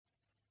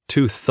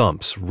2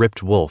 thumps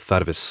ripped Wolf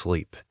out of his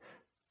sleep.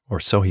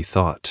 Or so he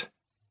thought.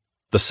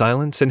 The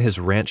silence in his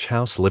ranch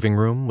house living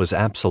room was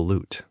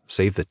absolute,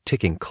 save the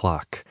ticking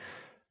clock.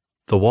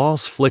 The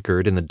walls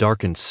flickered in the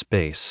darkened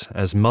space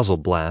as muzzle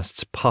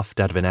blasts puffed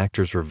out of an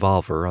actor's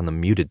revolver on the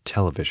muted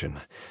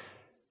television.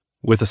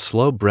 With a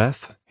slow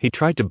breath, he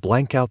tried to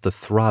blank out the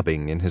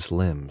throbbing in his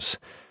limbs.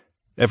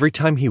 Every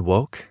time he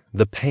woke,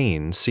 the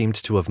pain seemed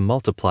to have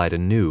multiplied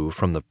anew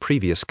from the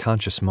previous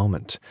conscious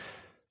moment.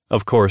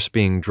 Of course,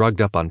 being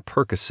drugged up on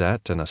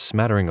Percocet and a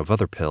smattering of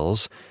other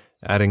pills,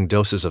 adding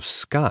doses of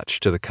scotch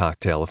to the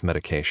cocktail of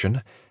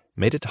medication,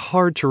 made it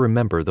hard to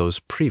remember those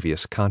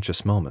previous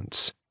conscious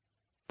moments.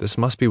 This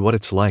must be what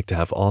it's like to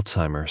have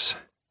Alzheimer's.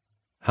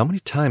 How many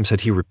times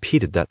had he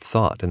repeated that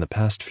thought in the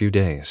past few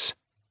days?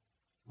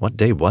 What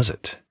day was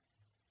it?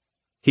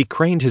 He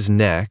craned his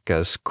neck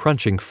as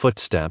crunching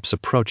footsteps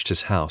approached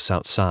his house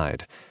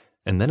outside,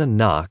 and then a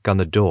knock on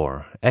the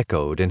door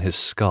echoed in his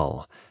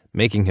skull,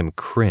 making him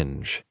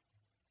cringe.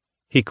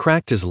 He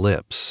cracked his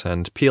lips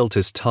and peeled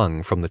his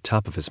tongue from the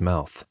top of his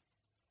mouth.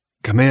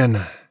 "Come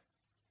in."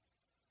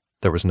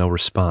 There was no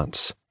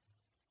response.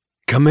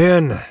 "Come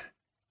in."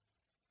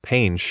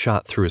 Pain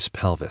shot through his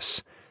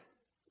pelvis.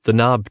 The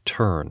knob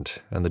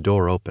turned and the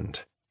door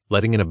opened,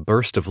 letting in a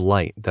burst of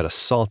light that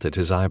assaulted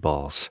his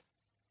eyeballs.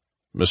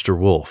 "Mr.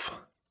 Wolf."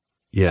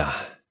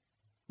 "Yeah.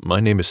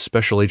 My name is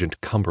Special Agent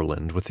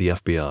Cumberland with the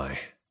FBI."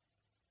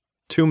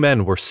 2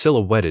 men were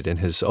silhouetted in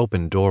his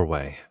open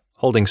doorway,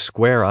 holding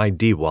square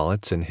ID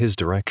wallets in his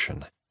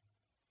direction.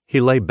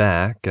 He lay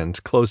back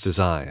and closed his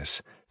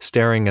eyes,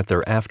 staring at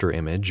their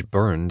afterimage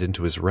burned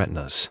into his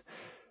retinas.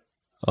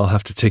 "I'll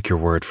have to take your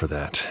word for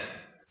that.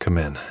 Come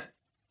in."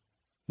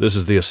 "This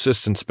is the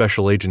Assistant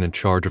Special Agent in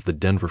charge of the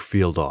Denver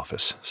Field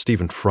Office,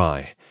 Stephen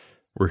Fry.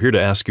 We're here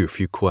to ask you a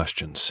few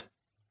questions."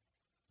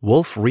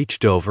 Wolf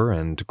reached over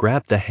and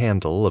grabbed the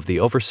handle of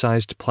the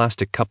oversized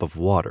plastic cup of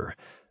water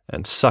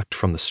and sucked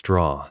from the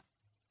straw.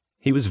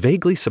 He was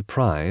vaguely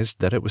surprised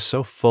that it was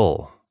so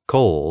full,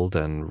 cold,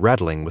 and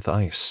rattling with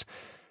ice.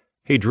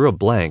 He drew a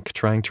blank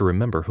trying to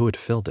remember who had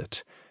filled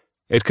it.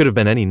 It could have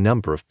been any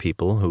number of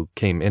people who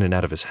came in and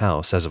out of his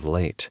house as of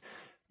late.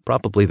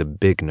 Probably the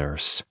big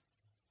nurse.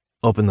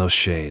 "Open those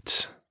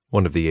shades,"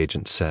 one of the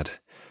agents said.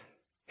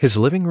 His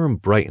living room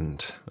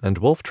brightened, and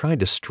Wolf tried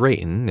to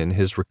straighten in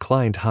his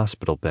reclined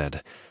hospital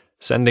bed,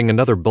 sending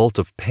another bolt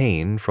of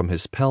pain from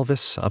his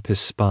pelvis up his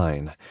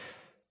spine.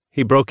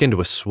 He broke into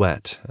a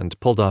sweat and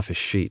pulled off his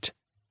sheet,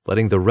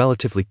 letting the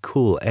relatively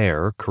cool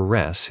air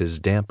caress his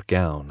damp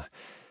gown.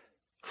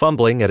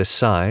 Fumbling at his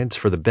sides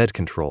for the bed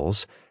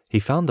controls, he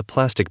found the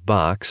plastic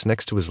box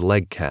next to his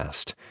leg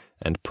cast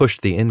and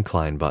pushed the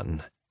incline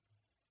button.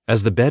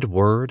 As the bed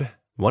whirred,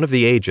 one of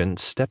the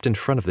agents stepped in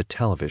front of the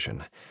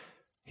television.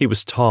 He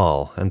was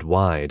tall and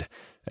wide,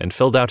 and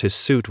filled out his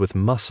suit with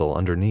muscle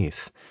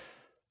underneath.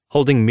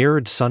 Holding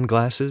mirrored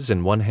sunglasses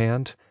in one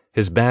hand,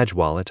 his badge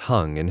wallet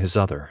hung in his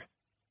other.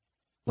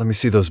 "Let me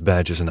see those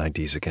badges and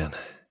IDs again."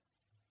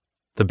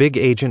 The big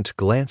agent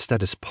glanced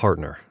at his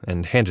partner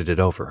and handed it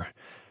over.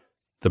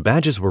 The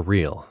badges were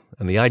real,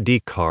 and the ID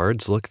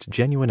cards looked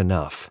genuine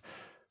enough.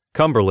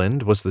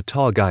 Cumberland was the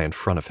tall guy in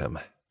front of him,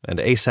 and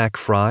Asac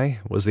Fry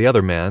was the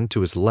other man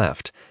to his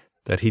left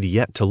that he'd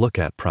yet to look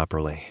at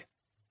properly.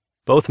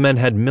 Both men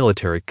had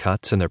military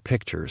cuts in their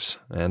pictures,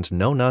 and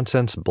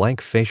no-nonsense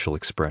blank facial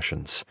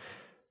expressions.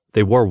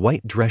 They wore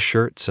white dress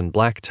shirts and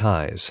black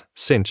ties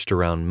cinched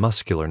around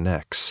muscular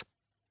necks.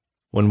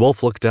 When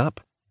Wolf looked up,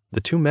 the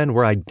 2 men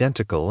were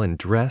identical in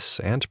dress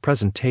and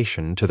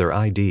presentation to their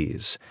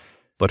IDs,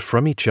 but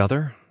from each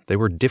other they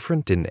were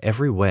different in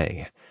every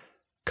way.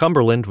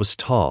 Cumberland was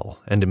tall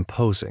and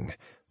imposing,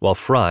 while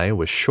Fry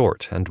was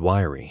short and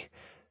wiry.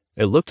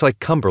 It looked like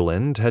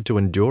Cumberland had to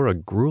endure a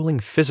grueling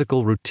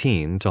physical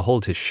routine to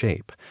hold his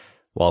shape,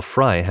 while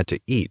Fry had to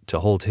eat to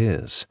hold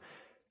his.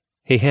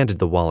 He handed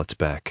the wallets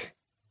back.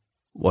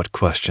 "What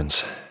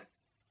questions?"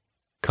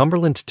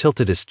 Cumberland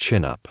tilted his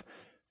chin up.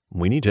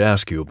 "We need to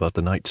ask you about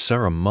the night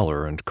Sarah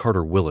Muller and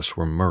Carter Willis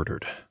were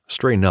murdered.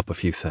 Straighten up a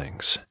few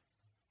things."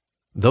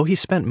 Though he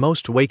spent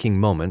most waking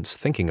moments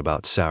thinking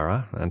about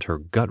Sarah and her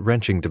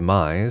gut-wrenching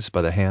demise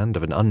by the hand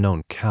of an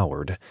unknown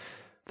coward,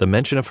 the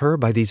mention of her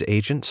by these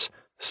agents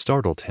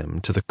startled him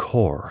to the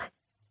core.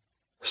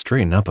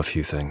 "Straighten up a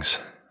few things.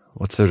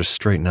 What's there to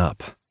straighten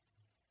up?"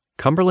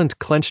 Cumberland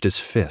clenched his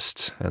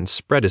fists and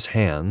spread his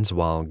hands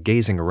while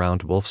gazing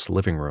around Wolf's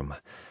living room.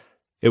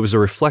 It was a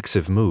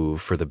reflexive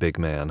move for the big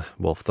man,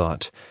 Wolf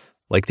thought,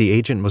 like the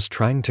agent was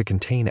trying to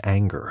contain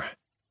anger.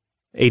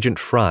 Agent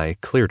Fry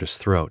cleared his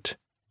throat.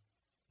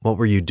 "What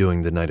were you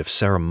doing the night of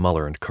Sarah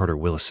Muller and Carter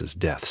Willis's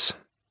deaths?"